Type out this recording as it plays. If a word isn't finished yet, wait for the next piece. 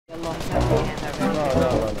No.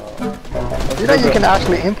 You know you can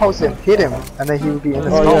actually impulse him, hit him, and then he will be in the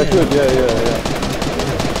spawn. Oh yeah, good, yeah.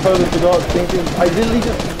 Totally forgot thinking, I literally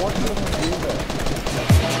just watched him do that.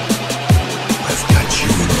 I've got you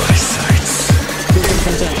in my sights.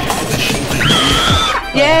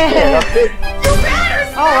 Yeah! That's it.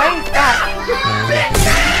 Oh, where is that?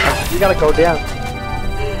 You gotta go down.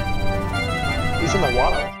 He's in the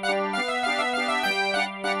water.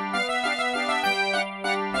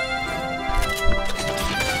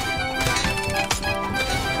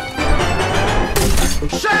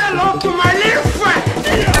 Say hello to my little friend!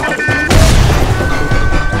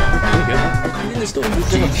 He's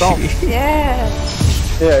in the storm. Yeah!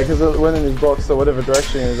 Yeah, because it went in his box, so whatever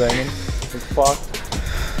direction he was aiming, it's fucked.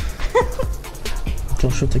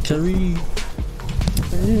 Don't shoot the carry.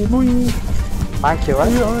 Thank you,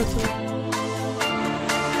 right?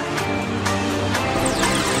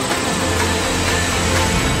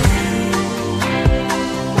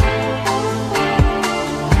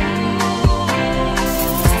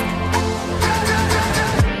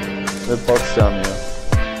 The box down here.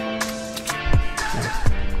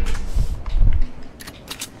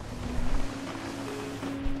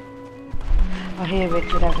 Oh, here,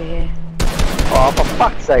 Richard, over here. Oh, for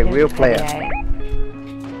fuck's sake, real player. Yeah.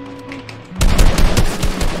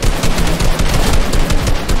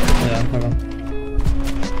 Yeah, hold on.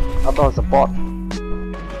 I thought it was a bot.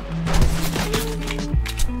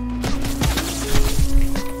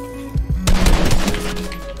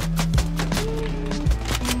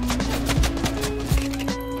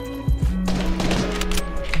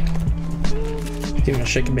 Give him a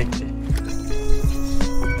shake and bake.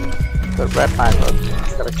 The red man, bro.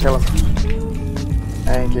 Gotta kill him.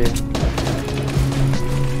 Thank you.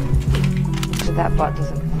 So that bot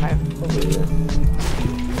doesn't come over.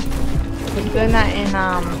 We're doing that in,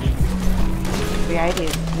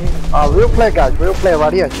 creative too. Oh, real player, guys. Real player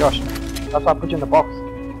right here, Josh. That's why I put you in the box.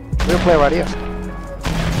 Real player right here.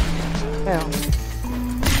 Yeah.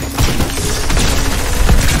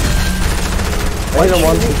 I don't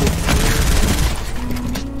want to.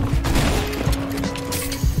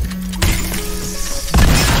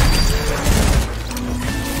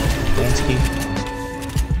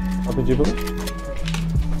 RPG bullet?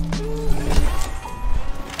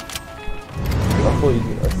 I thought you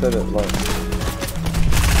did. I said it like.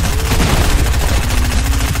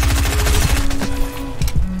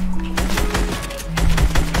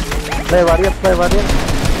 Play right here, play right here.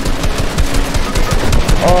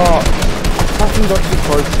 Oh, fucking got too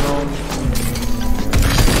close now.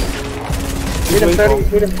 Hit him 30,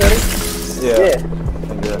 hit him 30. Yeah.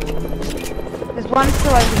 Yeah. There's one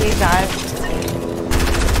still over here, guys.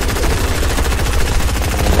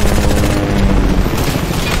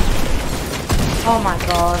 Oh my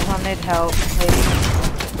god, I need help, please.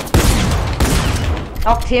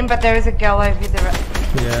 Knocked him, but there is a girl over there.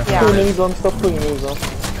 Yeah. Put knees on, stop putting knees on.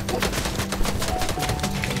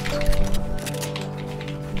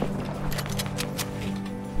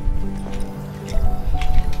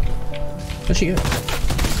 Where'd she go?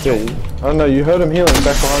 Yeah, I don't know, you heard him healing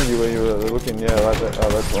back behind you where you were looking, yeah, right there. Oh,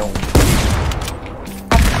 that's wrong.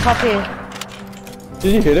 Top here.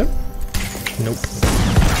 Did you hit him? Nope.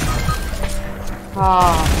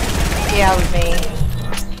 Oh, yeah, with me.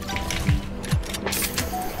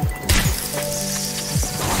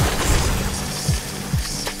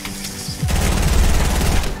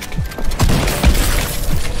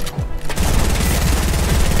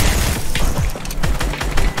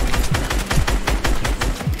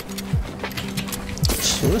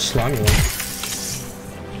 So what a slimy one.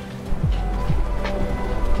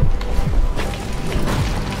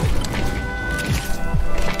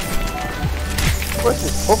 Where's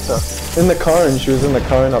this Orca? In the cone, she was in the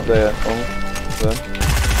cone up there.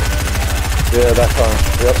 Yeah, that cone.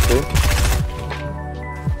 Yep, see?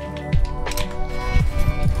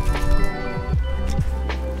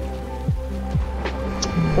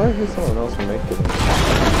 Why is someone else from make it?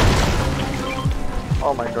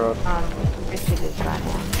 Oh my god. Richard is right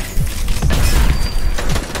now.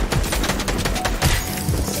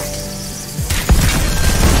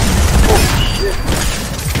 Oh shit.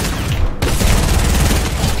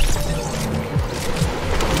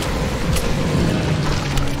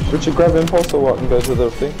 Richard, grab impulse or what and go to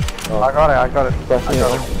the thing? Oh. I got it. Back in.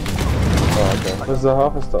 Oh, okay. Where's the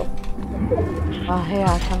half stuff? Oh, here,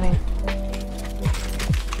 I'm coming.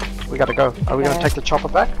 We gotta go. Are we gonna take the chopper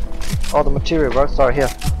back? Oh, the material, bro. Sorry, here.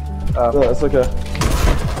 Yeah, it's okay.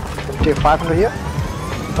 Tier 500 here?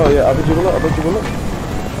 Oh yeah, RPG bullet, RPG bullet.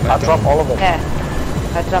 I'll drop all of it. Yeah.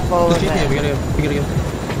 I drop all of Let's keep here, it. we gotta go.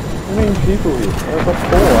 How many people here? There's like 4.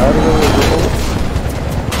 I don't know where they're all.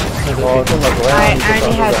 Oh, it's on the ground. I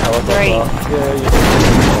only had 3. Yeah, you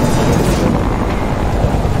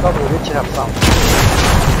Probably Rich have some.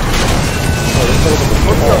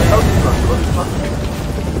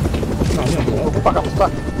 No, I'm gonna blow up. Fuck, I'm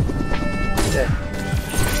stuck. Yeah.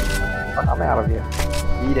 Fuck, I'm out of here.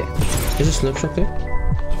 Eat it. Is a slip shot there?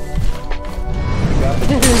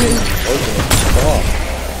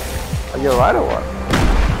 Are you alright or what?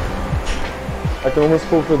 I can almost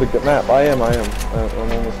fall through the map. I am. I'm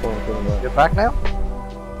almost falling through the map. You're back now?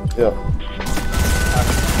 Yeah.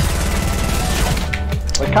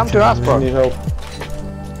 Well, come to us, I bro. need help.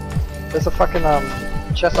 There's a fucking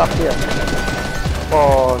chest up here.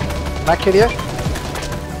 For Mac kid here.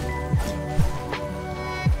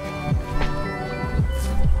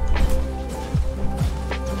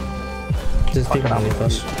 There's people underneath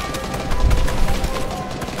us.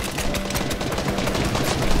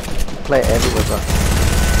 Play everywhere, bro.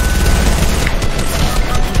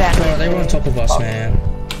 Bro, they were on top of us, man.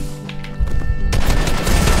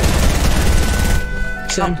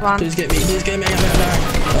 Sam, please get me, please get me, I'm out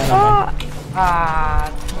back.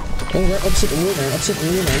 Oh, right opposite the wall, man, opposite the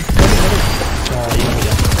wall, man. Oh, you got me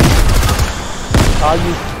there. Are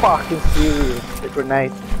you fucking serious? The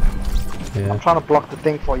grenade. Yeah. I'm trying to block the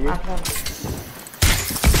thing for you.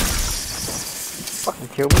 Fucking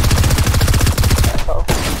kill me.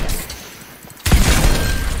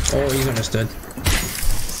 Oh, he's understood.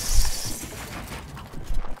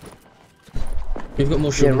 We've got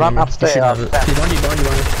more shooting. Yeah, run upstairs. Behind you.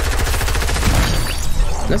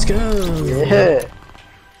 Let's go. Yeah.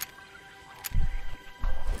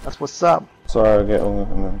 That's what's up. Sorry, I'll get on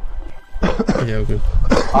and then. Yeah, good.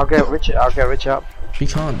 I'll get rich up. You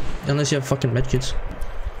can't, unless you have fucking medkits.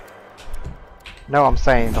 No, I'm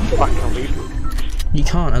saying the fucking reboot. You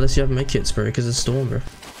can't unless you have medkits, bro, because it's Storm, bro.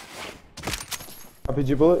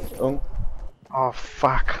 RPG bullet? Oh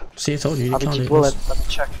fuck. See, I told you, you can't do RPG it. bullet, let me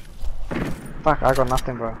check. Fuck, I got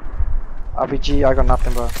nothing, bro. RPG, I got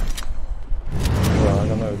nothing, bro. Well, I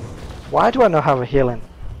don't know. Why do I not have a healing?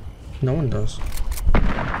 No one does.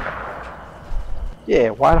 Yeah,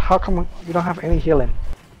 why? How come you don't have any healing?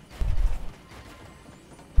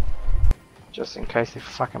 Just in case they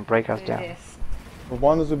fucking break us down. Well,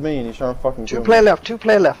 one is with me and he's trying to fucking kill Two me. player left, 2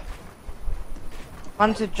 player left.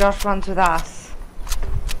 One's with Josh, one's with us.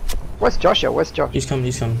 Where's Joshua? Where's Josh? He's coming,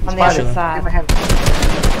 he's coming. On the He's other chilling. side. Give me a hand.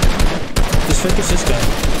 Just focus this guy.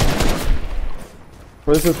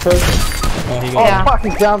 Where's this person? Oh, he Oh got Yeah. fuck,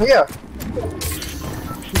 he's down here.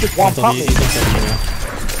 He just one pump me. He's on top of you now.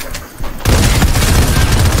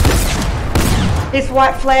 This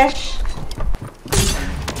white flash.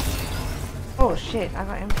 Oh shit, I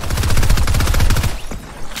got him.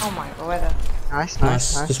 Oh my god, weather. Nice.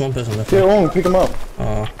 Just one person left. Get on, pick him up.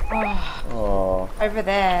 Oh, Oh. Over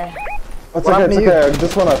there. That's What okay, it's happened to okay.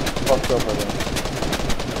 This one I fucked up, I think.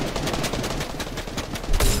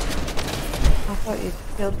 I thought you'd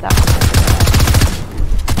killed that one.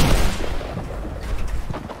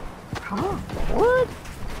 What?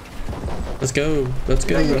 let's go. Let's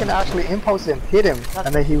go. You Bro. can actually impulse him, hit him,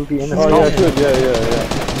 and then he will be in the Oh storm. yeah, good, yeah.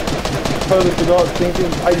 Totally forgot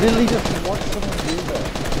thinking. I literally just watched someone do that.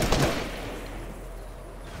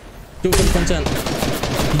 Do it for the content.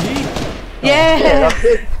 Yeet. Yeah! Yeah, that's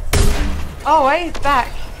it. Oh wait, he's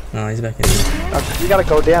back. Oh, he's back in. You gotta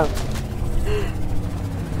go down.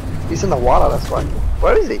 He's in the water, that's right.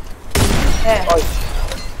 Where is he? Yeah. Oh,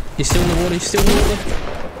 He's still in the water, he's still in the water.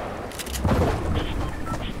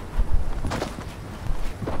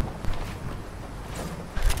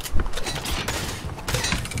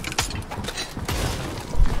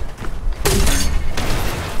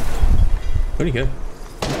 Where'd he go?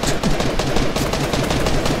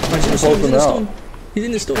 Oh, he's in the storm, he's in the storm. He's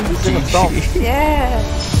in the storm. he's in the storm. Yeah.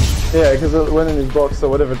 Yeah, because it went in his box, so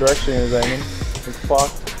whatever direction he was aiming, it's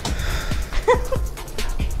fucked.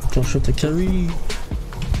 Josh with the carry.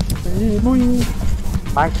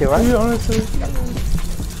 Thank you, right? Yeah, honestly.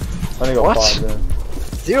 Only got What? 5 then.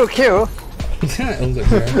 0 kill? Oh, good,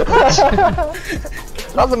 bro.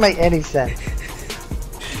 Doesn't make any sense.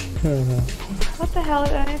 What the hell?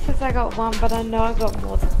 It only says I got 1, but I know I got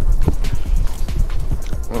more than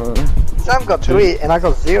 1. Sam got 3 and I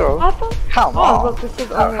got 0. I thought. Come Oh, on. look, this is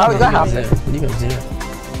How is that happening? You got 0.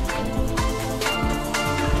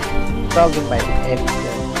 Doesn't make any sense.